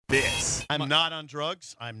This I'm not on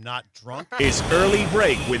drugs. I'm not drunk. is Early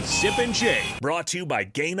Break with Zip and Jay, brought to you by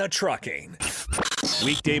Gaina Trucking.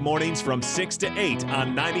 Weekday mornings from 6 to 8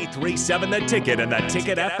 on 93.7 The Ticket and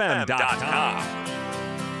theticketfm.com.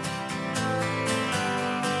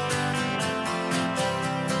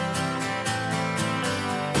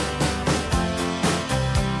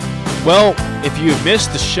 Well, if you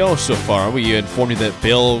missed the show so far, we informed you that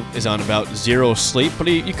Bill is on about zero sleep, but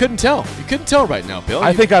you couldn't tell. You couldn't tell right now, Bill.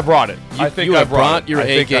 I think I brought it. You have brought your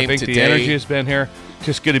A game I think today. the energy has been here.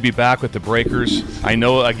 Just good to be back with the Breakers. I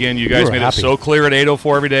know, again, you guys made happy. it so clear at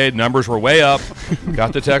 8:04 every day. Numbers were way up.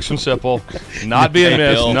 Got the text from Sipple. Not being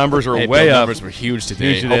missed. Bill. Numbers are Hey, way Bill, up. Numbers were huge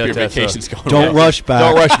today. Huge today. Hope your That's vacation's going Don't well. rush back.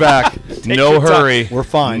 Don't rush back. No your time. hurry. We're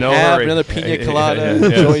fine. No Have hurry. another pina colada. Yeah.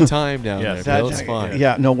 Enjoy time down Yes. there, Bill. It's fine.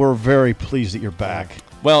 Yeah, no, we're very pleased that you're back.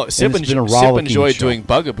 Well, Sip it's been a Sip rollicking enjoyed show. doing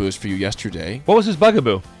bugaboos for you yesterday. What was his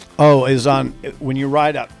bugaboo? Oh, is on when you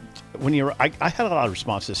ride up. I had a lot of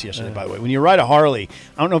responses yesterday, by the way. When you ride a Harley,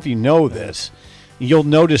 I don't know if you know this. You'll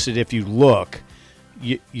notice it if you look.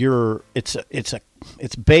 It's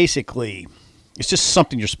basically just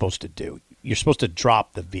something you're supposed to do. You're supposed to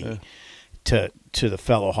drop the V to the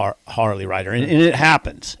fellow Harley rider, and it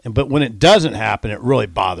happens. But when it doesn't happen, it really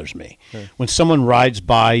bothers me. When someone rides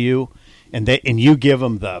by you, and you give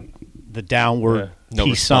them the downward No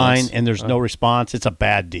peace response. sign, and there's no response, it's a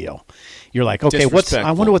bad deal. You're like, okay, I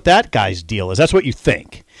Disrespectful. wonder what that guy's deal is. That's what you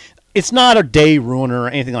think. It's not a day ruiner or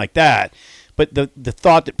anything like that. But the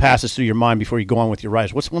thought that passes through your mind before you go on with your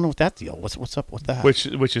riders, what's going on with that deal? What's up with that? Which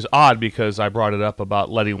is odd because I brought it up about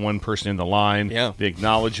letting one person in the line. Yeah. The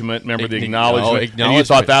acknowledgement. Remember the Acknowledgement. acknowledgement? And you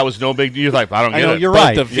thought that was no big deal. You're like, I don't I get know, it. you're But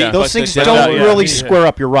right. the V- Those but things the- don't yeah, really yeah. square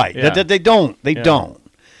up. You're right. Yeah. They don't. They Yeah. don't.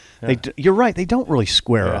 Yeah. You're right. They don't really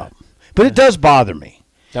square up. But it does bother me.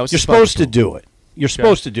 That was You're his supposed to bugaboo. do it. You're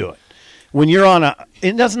supposed to do it. When you're on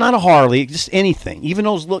that's not a Harley, just anything. Even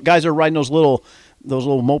those guys are riding those little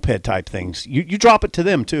moped type things. You drop it to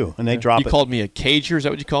them too, and they drop You it. called me a cager. Is that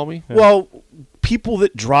what you called me? Well, people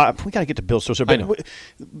that drive. We got to get to Bill Sosa. I know.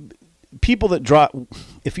 People that drive.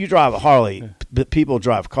 If you drive a Harley, the people who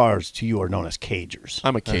drive cars to you are known as cagers.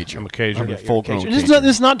 I'm a cager. I'm a cager. I'm a full-grown It's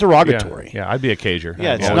cager. not derogatory. Yeah, I'd be a cager.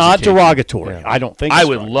 Yeah, it's I was a not cager. derogatory. Yeah. I don't think I it's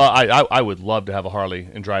would derogatory. I would love to have a Harley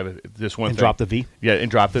and drive it. This one And thing. drop the V? Yeah,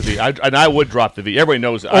 and drop the V. I would drop the V. Everybody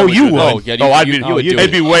knows that. Oh, I would you do that. would. Yeah, I'd be. you would do It'd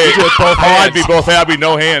it. be way. You do it both I'd be hands. both. I'd be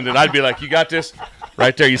no hand, and I'd be like, you got this.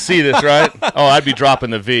 Right there, you see this, right? Oh, I'd be dropping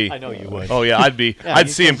the V. I know you would. Oh yeah, I'd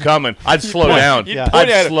see him coming. I'd slow down. Yeah. point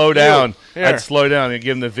at I'd him. slow down. Here. I'd slow down and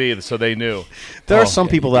give him the V, so they knew. There are Oh, some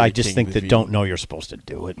yeah, people you'd that be I the just king think of the that V. don't know you're supposed to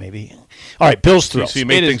do it. Maybe. All right, Bill's Thrills. So you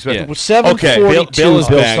make It things is- better. yeah. 742 Bill's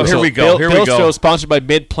Bill's back. Thrills. So here we go. Here we Bill's go. Thrills, sponsored by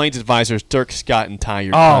MidPlains Advisors, Dirk, Scott, and Ty.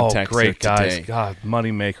 Your Oh, contacts great there guys! today. God,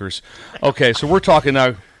 money makers. Okay, so we're talking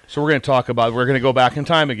now. So we're going to talk about. We're going to go back in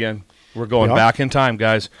time again. We're going We are? back in time,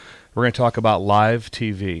 guys. We're going to talk about live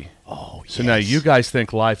TV. Oh, So now you guys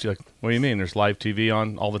think live. Like, what do you mean? There's live TV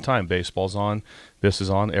on all the time. Baseball's on. This is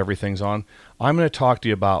on. Everything's on. I'm going to talk to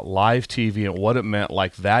you about live TV and what it meant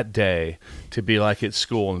like that day to be like at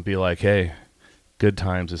school and be like, hey, Good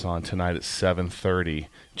Times is on tonight at 7:30.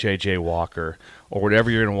 J.J. Walker or whatever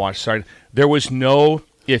you're going to watch. Sorry, there was no.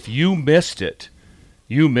 If you missed it,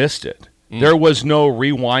 you missed it. There was no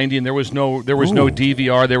rewinding. There was no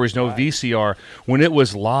DVR. There was no VCR. When it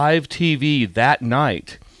was live TV that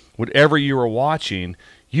night, whatever you were watching,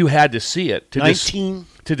 you had to see it.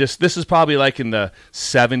 This is probably like in the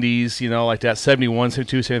 70s, like that, 71,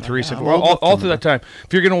 72, 73, 74, all through that time.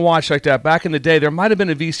 If you're going to watch like that, back in the day, there might have been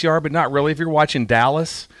a VCR, but not really. If you're watching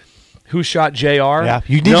Dallas, Who Shot JR? Yeah,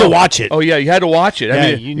 you need to watch it. Oh, yeah, you had to watch it. Yeah,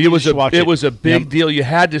 I mean, you need to watch it it. was a big Yep. deal. You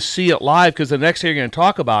had to see it live because the next day you're going to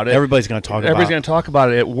talk about it. Everybody's going to talk about it. Everybody's going to talk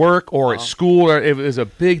about it at work or at school. Or it was a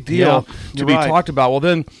big deal Yeah, to you're be right. talked about. Well,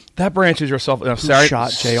 then that branches yourself.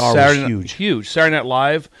 Shot JR was huge. Saturday Night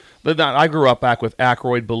Live. But I grew up back with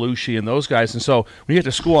Aykroyd, Belushi, and those guys. And so when you get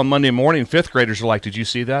to school on Monday morning, fifth graders are like, "Did you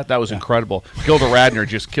see that? That was incredible." Gilda Radner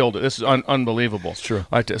just killed it. This is unbelievable. It's true.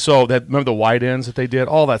 So remember the wide ends that they did?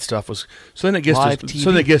 All that stuff was. So then it gets Live to. TV.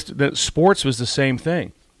 So then it gets to, sports was the same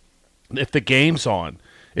thing. If the game's on.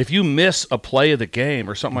 If you miss a play of the game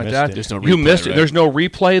or something like missed that, it. There's no you replay, missed it. right? There's no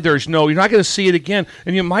replay. You're not going to see it again,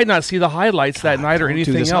 and you might not see the highlights that night or don't do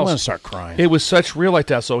anything this. else. I'm going to start crying. It was such real like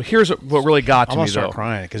that. So here's what really got to I'm me going to start though.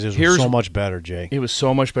 crying because it was Here's- so much better, Jay. It was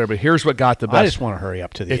so much better. But here's what got the best. I just want to hurry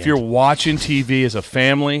up to the If end. you're watching TV as a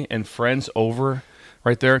family and friends over,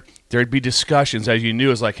 right there, there'd be discussions as you knew.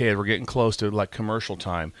 It was like, hey, we're getting close to like commercial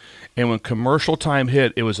time. And when commercial time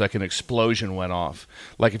hit, it was like an explosion went off.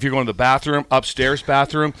 Like if you're going to the bathroom, upstairs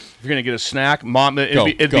bathroom, if you're going to get a snack, mom,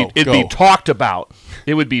 it'd be talked about.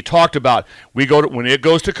 It would be talked about. When it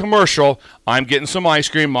goes to commercial, I'm getting some ice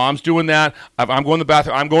cream. Mom's doing that. I'm going to the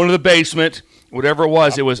bathroom. I'm going to the basement. Whatever it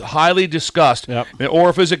was highly discussed. Yep. Or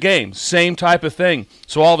if it was a game, same type of thing.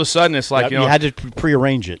 So all of a sudden, it's like, you had to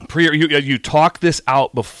prearrange it. You talk this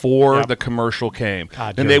out before the commercial came.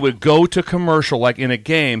 God, and they would go to commercial like in a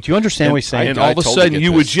game. Do you understand what he's saying? And all of a sudden,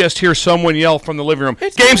 you would just hear someone yell from the living room,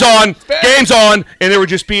 "Game's on! Game's on!" And there would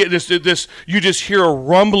just be this. You just hear a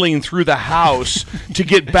rumbling through the house to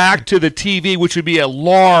get back to the TV, which would be a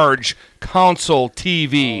large console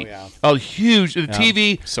TV. Oh, yeah. A huge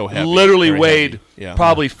TV, so heavy, literally weighed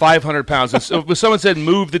probably 500 pounds. And so if someone said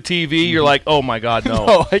move the TV, you're like, oh my God, no.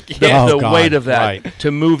 No, I can't. The weight of that to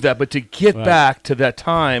move that, but to get back to that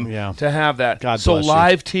time to have that. God so bless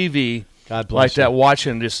live TV, God bless like you. that,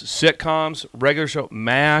 watching just sitcoms, regular show,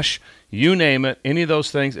 MASH, you name it, any of those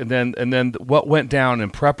things, and then what went down in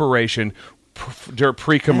preparation.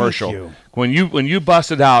 Pre-commercial, when you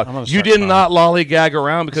busted out, you did not lollygag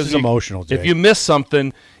around because it's emotional. Jake. If you miss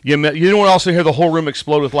something, you don't want to also hear the whole room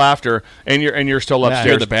explode with laughter, and you're still upstairs.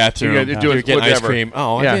 You're in the bathroom. You're getting ice cream.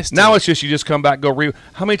 Oh, I missed now it. it's just you just come back, go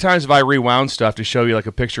How many times have I rewound stuff to show you like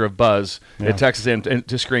a picture of Buzz? It texts in and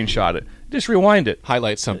to screenshot it. Just rewind it.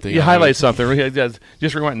 Highlight something. You highlight something.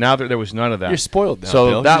 Just rewind. Now there was none of that. You're spoiled now.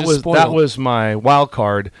 So Bill. that was my wild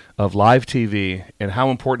card of live TV and how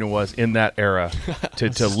important it was in that era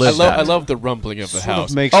to live. I love the rumbling of the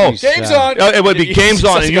house. Game's on! It would be games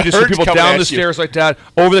on, and you just see people down the stairs like that,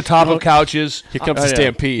 over the top of couches. Here comes the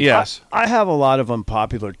stampede. Yes, I have a lot of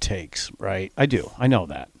unpopular takes. Right, I do. I know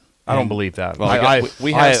that. I don't believe that. Well,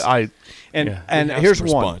 and here's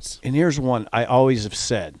one. And here's one I always have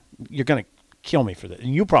said. You're going to kill me for this,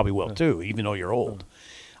 and you probably will too, even though you're old.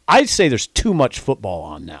 I'd say there's too much football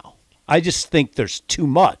on now. I just think there's too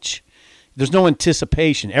much. There's no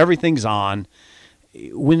anticipation. Everything's on.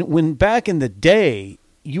 When back in the day,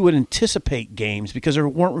 you would anticipate games because there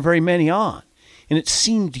weren't very many on, and it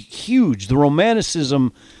seemed huge. The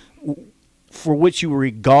romanticism for which you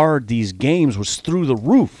regard these games was through the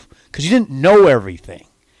roof because you didn't know everything.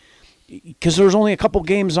 Because there was only a couple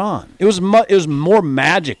games on. It was more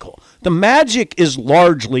magical. The magic is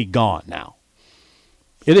largely gone now.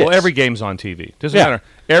 Well, every game's on TV. Doesn't matter.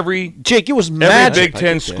 Jake, it was magic. Every Big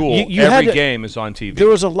Ten school, every game is on TV. There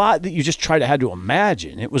was a lot that you just had to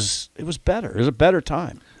imagine. It was better. It was a better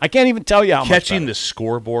time. I can't even tell you how much Catching the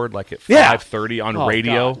scoreboard like at 5:30 on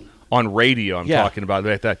radio. God. On radio, I'm talking about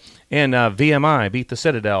like that. And VMI beat the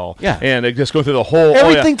Citadel. Yeah. And it just go through the whole.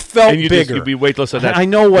 Everything felt and bigger. You'd be waitless at that. I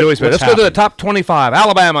know what's Let's happened. go to the top 25.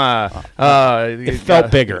 Alabama. It felt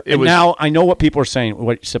bigger. Now I know what people are saying.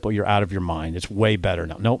 What, Sipple, you're out of your mind. It's way better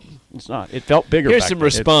now. Nope, it's not. It felt bigger. Here's back some then.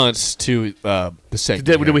 response to the segment.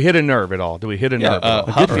 Did we hit a nerve at all? Did we hit a nerve?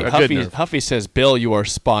 Huffy says, Bill, you are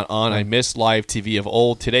spot on. I miss live TV of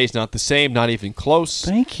old. Today's not the same, not even close.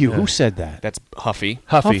 Thank you. Who said that? That's Huffy.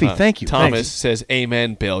 Huffy, thank you. Thomas says,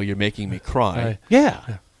 amen, Bill. You're making me cry.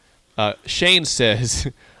 Yeah. Shane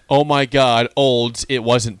says, oh my God, olds, it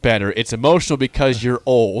wasn't better. It's emotional because you're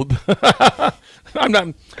old. I'm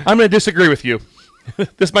going to disagree with you.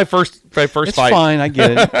 This is my first It's fight. It's fine. I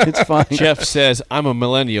get it. It's fine. Jeff says, I'm a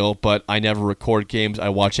millennial, but I never record games. I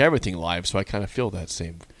watch everything live, so I kind of feel that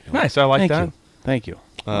same. Nice. I like that. Thank you.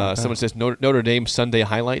 Someone says Notre Dame Sunday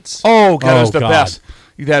highlights. Oh, God, that's the best.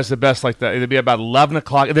 That's the best like that. It'd be about 11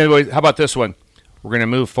 o'clock. And then, how about this one? We're going to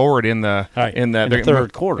move forward in the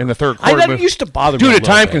third quarter. In the third quarter. That used to bother me due to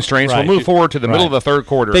time constraints. Right. We'll move forward to the middle of the third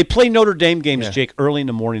quarter. They play Notre Dame games, Jake, early in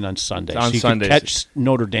the morning on Sunday. On so you Sundays. could catch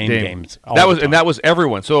Notre Dame games. That was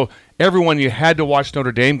everyone. So everyone, you had to watch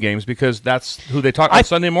Notre Dame games because that's who they talk on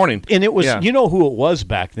Sunday morning. And it was, you know who it was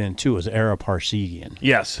back then too, was Ara Parsegian.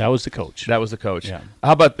 Yes, that was the coach. Yeah.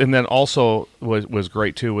 How about, and then also was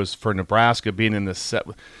great too was for Nebraska being in the set.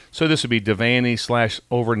 So this would be Devaney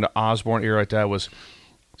 / over into Osborne era. That was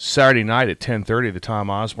Saturday night at 10:30, the Tom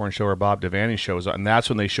Osborne show or Bob Devaney shows, and that's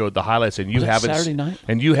when they showed the highlights. And you haven't Saturday night,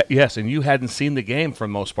 and you hadn't seen the game for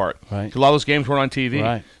the most part. Right, a lot of those games weren't on TV.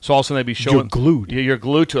 Right, so all of a sudden they'd be showing. You're glued. You're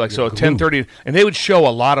glued to it. So at 10:30, and they would show a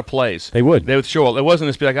lot of plays. They would show. It wasn't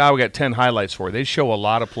just be like, we got 10 highlights for it. They'd show a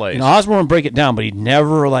lot of plays. Osborne would break it down, but he'd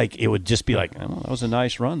never it would just be like, that was a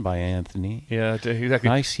nice run by Anthony. Yeah, exactly.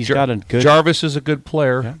 Nice. He's got a good. Jarvis is a good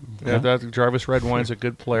player. Jarvis Redwine's a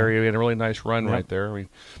good player. He had a really nice run right there.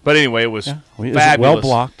 But anyway, it was. Fabulous. Well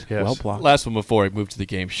blocked. Yes. Well blocked. Last one before I move to the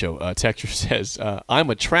game show. Texture says, I'm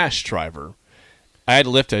a trash driver. I had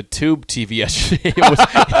to lift a tube TV yesterday. It was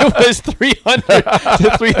 300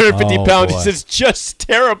 to 350 pounds. boy. It's just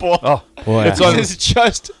terrible. Oh, Boy, It's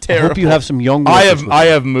just I terrible. hope you have some young. I workers with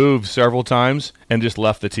have you. moved several times and just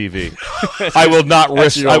left the TV. I will not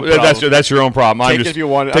risk. your own problem. That's your own problem. Take I'm it just if you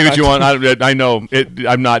want it. take I'm what you not want. I know it.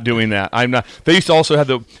 I'm not doing that. I'm not. They used to also have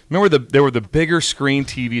there were the bigger screen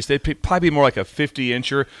TVs. They'd probably be more like a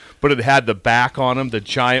 50-incher, but it had the back on them, the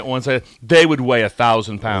giant ones. They would weigh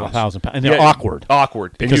 1,000 pounds. 1,000 pounds, and they're awkward.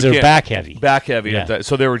 Awkward And Because you they're can't- back heavy. Back heavy. Yeah.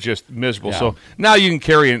 So they were just miserable. Yeah. So now you can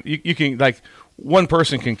carry you can like. One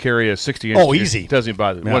person can carry a 60-inch. Oh, easy. Doesn't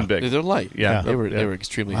bother. Yeah. One big. They're light. Yeah. They were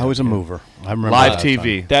extremely. I was a heavy. mover. I remember Live that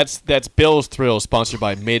TV. That's Bill's Thrills, sponsored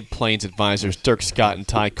by MidPlains Advisors. Dirk, Scott, and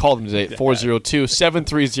Ty. Call them today at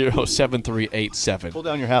 402-730-7387. Pull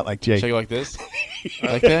down your hat like Jake. Shake it like this.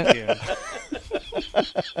 Like that?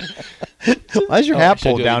 Why is your hat should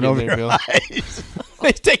I pulled do it down again over there, your Bill? eyes?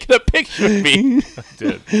 He's taking a picture of me.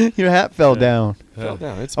 Your hat fell down. Fell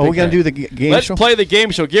down. It's Oh, we big gonna hat. do the game Let's show? play the game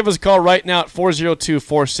show. Give us a call right now at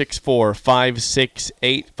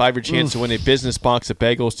 402-464-5685. Your chance to win a business box of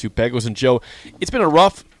bagels to Bagels and Joe. It's been a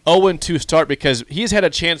rough 0-2 start because he's had a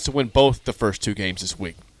chance to win both the first two games this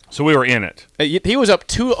week. So we were in it. He was up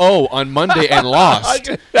 2-0 on Monday and lost.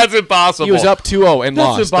 That's impossible. He was up 2-0 and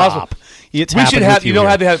That's lost. impossible. It's We should happened have. with You know here.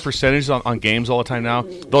 how they have percentages on games all the time now.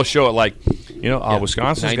 They'll show it like,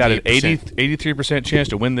 Wisconsin's got an 83% chance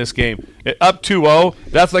to win this game. Up 2-0.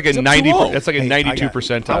 That's like a 90. That's like a Hey, 92 I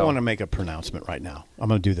percentile. want to make a pronouncement right now. I'm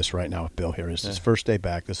going to do this right now with Bill here. This is his first day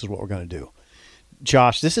back. This is what we're going to do.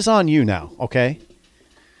 Josh, this is on you now, okay?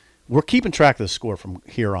 We're keeping track of the score from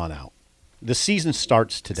here on out. The season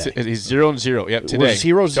starts today. He's 0-0. Yep, today.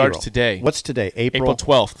 We're 0-0. Starts today. What's today? April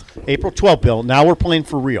 12th. April 12th, Bill. Now we're playing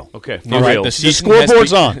for real. Okay, for All right, real. the season scoreboard's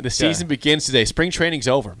has on. The season begins today. Spring training's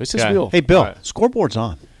over. This is Yeah. real. Hey, Bill, All right. scoreboard's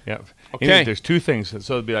on. Yeah. Okay. There's two things.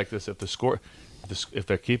 So it'd be like this: if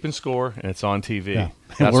they're keeping score and it's on TV, Yeah.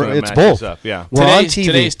 that's when it It's matches both. up. Yeah. We're on TV.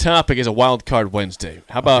 Today's topic is a wild card Wednesday.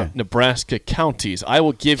 How about Okay. Nebraska counties? I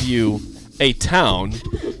will give you a town.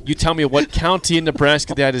 You tell me what county in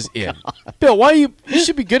Nebraska that is in. Bill, why are you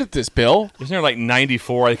should be good at this, Bill. Isn't there like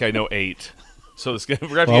 94? I think I know 8. So it's gonna.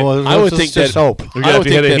 We're gonna Well, I would let's think just that hope. We I gotta would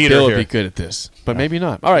hit think a that heater Bill here. would be good at this, but maybe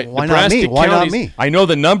not. All right, Why not Nebraska me? Why not counties- me? I know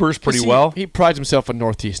the numbers pretty See, well. He prides himself on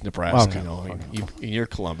Northeast Nebraska. Okay. You know, in your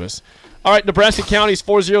Columbus. All right, Nebraska counties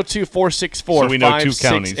 402-464-5685. So we know two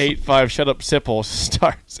counties. Shut Up Sipple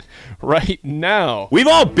starts right now. We've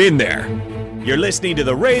all been there. You're listening to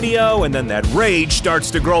the radio, and then that rage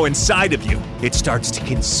starts to grow inside of you. It starts to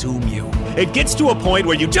consume you. It gets to a point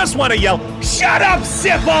where you just want to yell, "Shut up,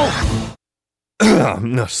 Sipple!"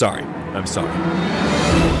 No, sorry. I'm sorry.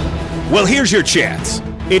 Well, here's your chance.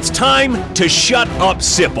 It's time to shut up,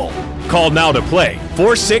 Sipple. Call now to play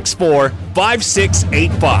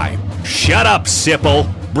 464-5685. Shut up, Sipple.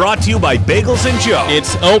 Brought to you by Bagels and Joe.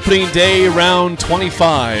 It's opening day, round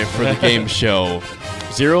 25 for the game show.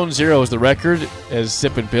 0-0 is the record as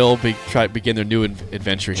Zip and Bill begin their new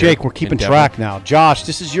adventure here. Jake, we're keeping Endeavor. track now. Josh,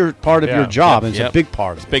 this is your part of Yeah. your job, Yep, and it's yep. a big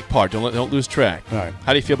part of it. Big part. Don't lose track. All right.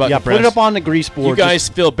 How do you feel about Yeah, Nebraska? put it up on the grease board. You guys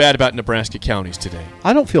feel bad about Nebraska counties today?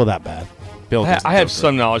 I don't feel that bad. Bill doesn't I have feel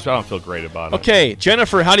some knowledge, but I don't feel great about great. it. Okay,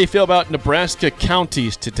 Jennifer, how do you feel about Nebraska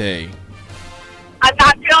counties today? I'm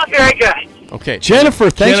not feeling very good. Okay, Jennifer,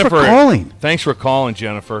 thanks for calling. Thanks for calling,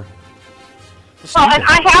 Jennifer. Well, and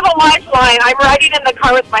I have a lifeline. I'm riding in the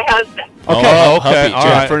car with my husband. Okay. Oh, okay. Hubby, All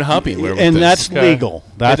Jennifer right. and hubby. We're with And this. that's Okay. legal.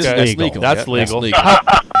 That's That's legal. legal. That's Yep, legal. legal.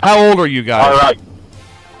 How old are you guys? All right.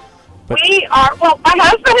 We are, well, my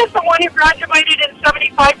husband is the one who graduated in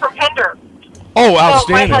 75 from Pender. Oh, So my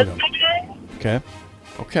outstanding. husband Okay.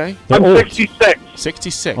 Okay, They're I'm old. 66.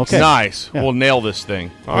 66. Okay. Nice. Yeah. We'll nail this thing.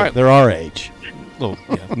 All right. They're our age. Little,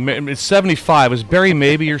 yeah. It's 75. Is Barry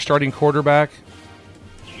maybe your starting quarterback?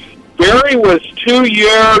 Barry was 2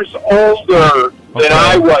 years older than Okay.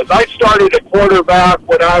 I was. I started at quarterback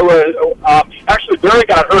when I was actually Barry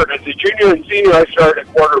got hurt as a junior and senior. I started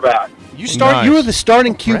at quarterback. You start. Nice. You were the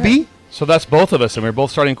starting QB. So that's both of us, and we're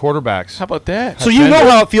both starting quarterbacks. How about that? So you know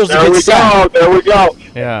how it feels to There get we sacked. go. There we go.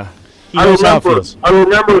 Yeah. He knows how it feels. I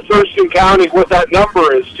remember Thurston County what that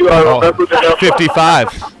number is too. I remember the number.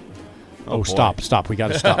 55. Oh, stop. We got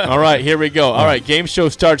to stop. All right, here we go. All right, game show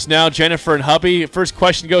starts now. Jennifer and hubby, first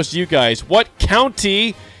question goes to you guys. What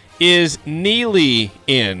county is Neely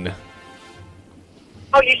in?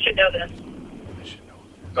 Oh, you should know this.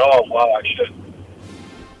 Oh, wow, I should.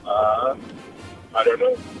 I don't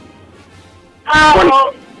know. Oh,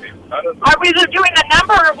 I don't know. are we doing the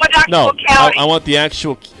number or what actual No, county? I want the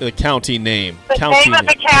actual county name. The county name of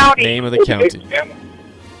the county. Name of the county.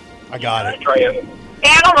 I got it. Try it.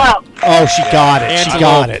 Antelope. Oh, she got it. She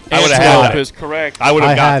got it. I would've had Antelope that. is correct. I would I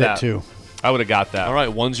have got had that it too. I would have got that. All right,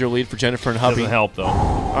 one's your lead for Jennifer and hubby. Doesn't help though.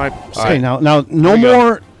 All right, Okay, now no we go.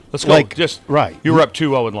 more. Let's go. Like, Just right. You were up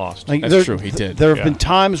 2-0 and lost. Like, That's true, he did. There have Yeah. been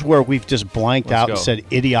times where we've just blanked Let's out go. and said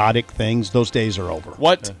idiotic things. Those days are over.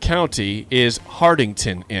 What county is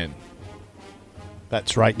Hardington in?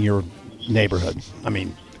 That's right in your neighborhood. I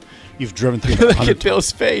mean, you've driven through the Look 100 at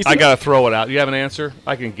Bill's face. I gotta throw it out. You have an answer?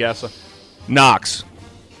 I can guess. Knox.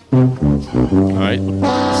 All right.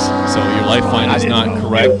 So your lifeline is not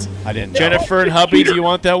correct. I didn't know. Jennifer and hubby, do you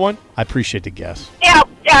want that one? I appreciate the guess. Yeah,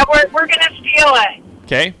 we're gonna steal it.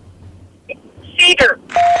 Okay. Cedar.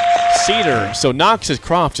 Cedar. So Knox is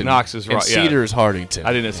Crofton. Knox is and right, yeah. Cedar is Hardington.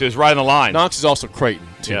 I didn't. It was right on the line. Knox is also Creighton.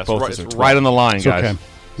 Too. Yes, Both right, is it's at right 12. on the line, It's guys. okay.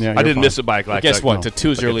 Yeah, I you're didn't fine. miss it by like Guess that. what? No. The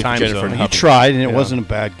 2-0 Like a lead for time Jennifer zone. and You hubby. tried, and it Yeah. wasn't a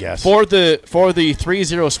bad guess. For the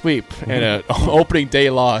 3-0 sweep and an opening day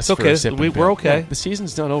loss. It's okay. For Sip and We're Bill. okay. Yeah, the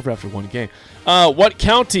season's not over after one game. What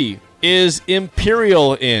county is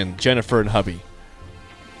Imperial in, Jennifer and hubby?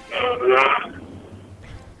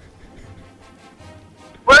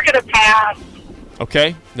 We're gonna pass.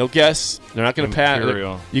 Okay, no guess. They're not going to pass.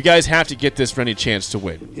 Imperial. You guys have to get this for any chance to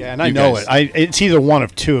win. Yeah, and I You know guys. it. It's either one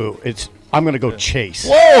of two. I'm going to go Chase.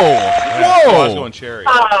 Whoa! I was Whoa! going cherry.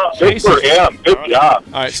 Good for him. Good job.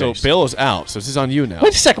 All right, so Bill is out. So this is on you now.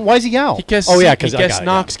 Wait a second. Why is he out? He guessed, oh, yeah, he because guessed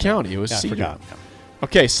Knox County. It was Yeah, I Cedar. forgot. Yeah.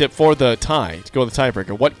 Okay, Sip, for the tie. To go to the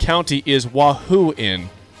tiebreaker. What county is Wahoo in?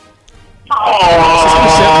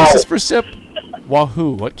 Oh, This is for Sip.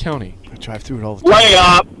 Wahoo. What county? I drive through it all the time. way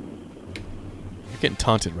up. You're getting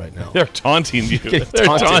taunted right now. They're taunting you. Getting They're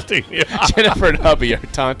taunted. taunting you. Jennifer and hubby are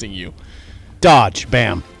taunting you. Dodge.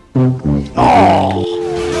 Bam.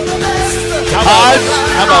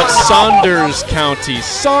 How about Saunders County?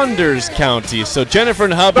 Saunders County. So Jennifer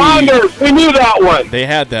and hubby. Saunders, we knew that one. They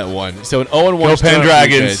had that one. So an 0-1 Go start for you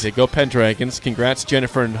Pendragons. guys. Yeah, go Pendragons. Congrats,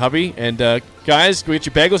 Jennifer and hubby. And guys, go get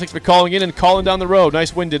your bagels. Thanks for calling in and calling down the road.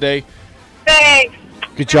 Nice win today. Thanks.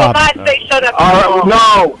 Good job. Will not say shut up. All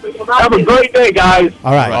right, no. Have a great day, guys.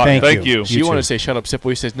 All right. Thank you. She wanted too. to say shut up, Sipple.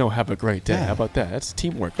 He says, no, have a great day. Yeah. How about that? That's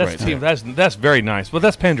teamwork That's right team. there. That's very nice. Well,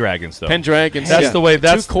 that's Pendragons though. Pendragons. That's the way-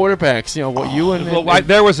 that's- two quarterbacks. You know what you and, Well,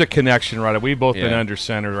 there was a connection, right? We've both been Yeah. under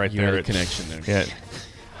center right you there. had a at- connection there. Yeah,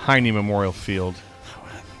 Heine Memorial Field.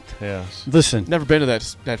 Yes, Listen. Never been to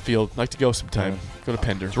that field. Like to go sometime. Go to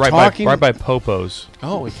Pender. it's right Talking- by Popo's.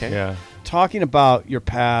 Oh, okay. Yeah, Talking about your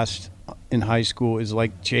past in high school is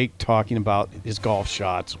like Jake talking about his golf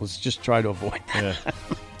shots. Let's just try to avoid that.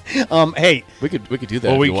 yeah. Hey, We could do that.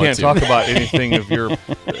 Well, if we you want can't to. talk about anything of your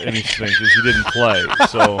anything because you didn't play.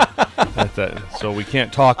 So, so we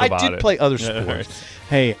can't talk I about it. did play other Yeah, sports.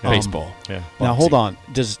 Hey, Baseball. Yeah. Now hold on.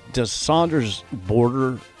 Does Saunders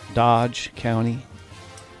border Dodge County?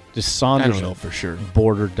 Does I Saunders don't know for sure.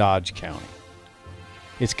 border Dodge County?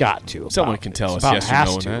 It's got to. Someone about- can tell it's us about yes or has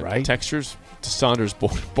no on to, that. right? Textures to Saunders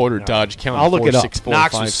border Dodge County. I'll look it up. 464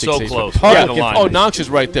 Knox was so 568. close. Yeah, Right on the line. oh, Knox is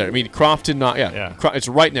right there. I mean, Crofton, not Yeah. It's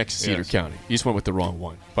right next to Cedar Yes. County. You just went with the wrong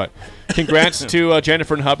one. But congrats to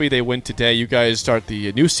Jennifer and hubby. They win today. You guys start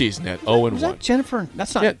the new season at 0-1. Was that Jennifer?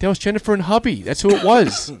 That's not. Yeah, that was Jennifer and hubby. That's who it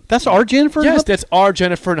was. That's our Jennifer. Yes, that's our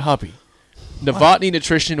Jennifer and hubby. Novotny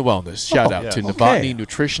Nutrition and Wellness. Shout out yeah. to Okay. Novotny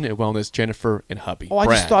Nutrition and Wellness, Jennifer and hubby. Oh, I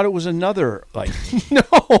Brad. just thought it was another like.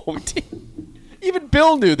 No. Even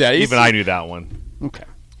Bill knew that. Even I knew that one. Okay.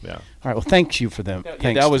 Yeah. All right. Well, thanks you for them. Thanks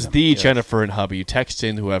that to was them. the Jennifer and hubby. You text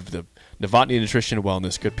in who have the Novotny Nutrition and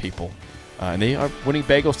Wellness, good people. And they are winning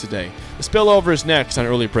bagels today. The spillover is next on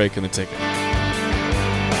Early Break in the Ticket.